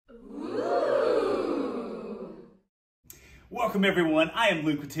Welcome everyone, I am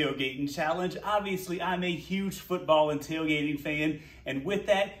Luke with Tailgating Challenge. Obviously, I'm a huge football and tailgating fan, and with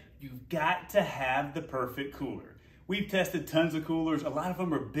that, you've got to have the perfect cooler. We've tested tons of coolers. A lot of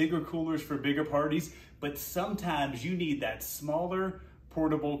them are bigger coolers for bigger parties, but sometimes you need that smaller,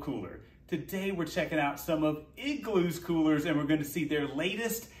 portable cooler. Today, we're checking out some of Igloo's coolers, and we're gonna see their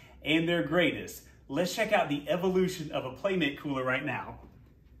latest and their greatest. Let's check out the evolution of a Playmate cooler right now.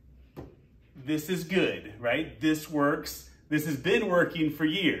 This is good, right? This works. This has been working for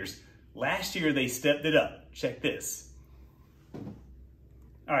years. Last year, they stepped it up. Check this. All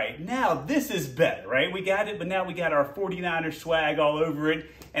right, now this is better, right? We got it, but now we got our 49er swag all over it,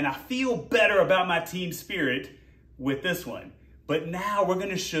 and I feel better about my team spirit with this one. But now we're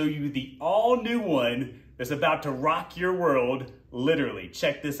gonna show you the all new one that's about to rock your world, literally.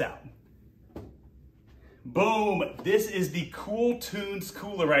 Check this out. Boom, this is the KoolTunes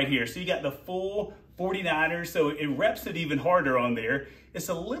cooler right here. So you got the full 49ers, so it reps it even harder on there. It's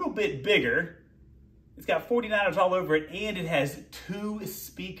a little bit bigger. It's got 49ers all over it, and it has 2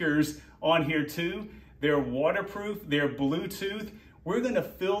 speakers on here too. They're waterproof, they're Bluetooth. We're gonna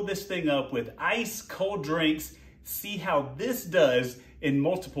fill this thing up with ice cold drinks, see how this does in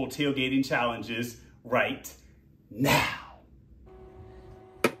multiple tailgating challenges right now.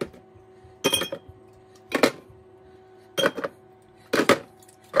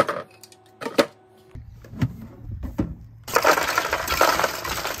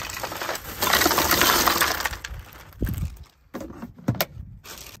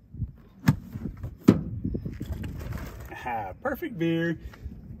 Perfect beer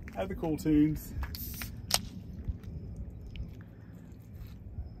out of the KoolTunes.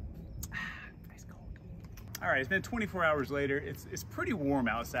 Nice cold. All right, it's been 24 hours later. It's pretty warm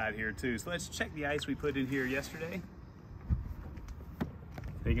outside here too. So let's check the ice we put in here yesterday.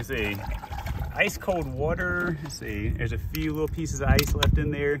 So you can see ice cold water. Let's see, there's a few little pieces of ice left in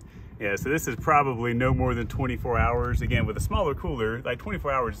there. Yeah, so this is probably no more than 24 hours. Again, with a smaller cooler, like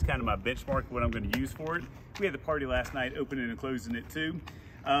 24 hours is kind of my benchmark of what I'm gonna use for it. We had the party last night, opening and closing it too.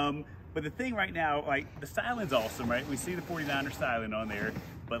 But the thing right now, like the silent's awesome, right? We see the 49er silent on there,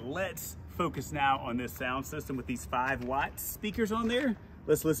 but let's focus now on this sound system with these 5-watt speakers on there.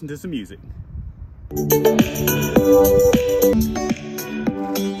 Let's listen to some music.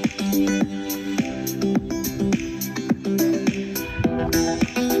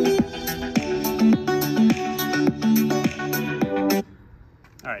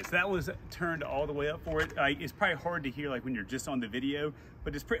 All right, so that was turned all the way up for it. It's probably hard to hear like when you're just on the video,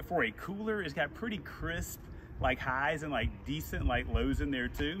 but it's for a cooler, it's got pretty crisp like highs and like decent like lows in there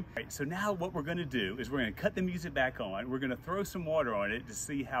too. All right, so now what we're gonna do is we're gonna cut the music back on. We're gonna throw some water on it to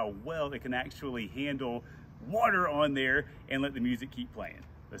see how well it can actually handle water on there and let the music keep playing.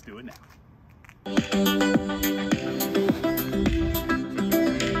 Let's do it now.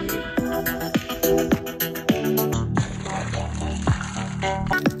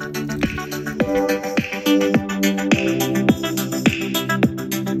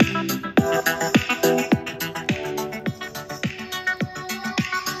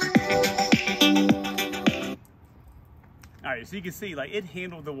 All right, so you can see like it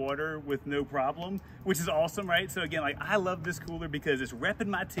handled the water with no problem, which is awesome, right? So again, like I love this cooler because it's repping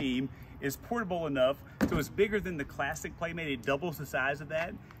my team, it's portable enough, so it's bigger than the classic Playmate. It doubles the size of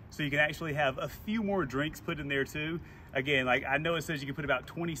that. So you can actually have a few more drinks put in there too. Again, like I know it says you can put about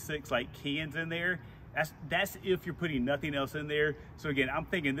 26 like cans in there. That's if you're putting nothing else in there. So again, I'm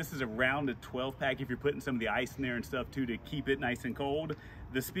thinking this is around a 12-pack if you're putting some of the ice in there and stuff too to keep it nice and cold.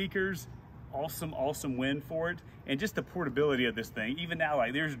 The speakers, awesome win for it. And just the portability of this thing. Even now,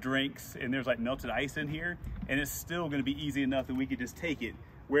 like there's drinks and there's like melted ice in here, and it's still gonna be easy enough that we could just take it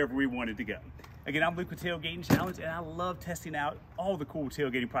wherever we wanted to go. Again, I'm Luke with Tailgating Challenge, and I love testing out all the cool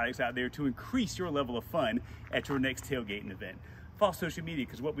tailgating products out there to increase your level of fun at your next tailgating event. Follow social media,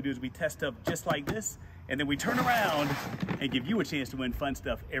 because what we do is we test stuff just like this, and then we turn around and give you a chance to win fun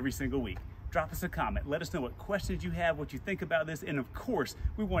stuff every single week. Drop us a comment. Let us know what questions you have, what you think about this, and of course,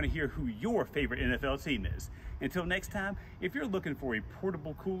 we want to hear who your favorite NFL team is. Until next time, if you're looking for a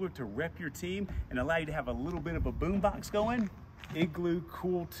portable cooler to rep your team and allow you to have a little bit of a boombox going, Igloo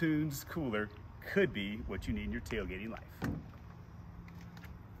KoolTunes cooler could be what you need in your tailgating life.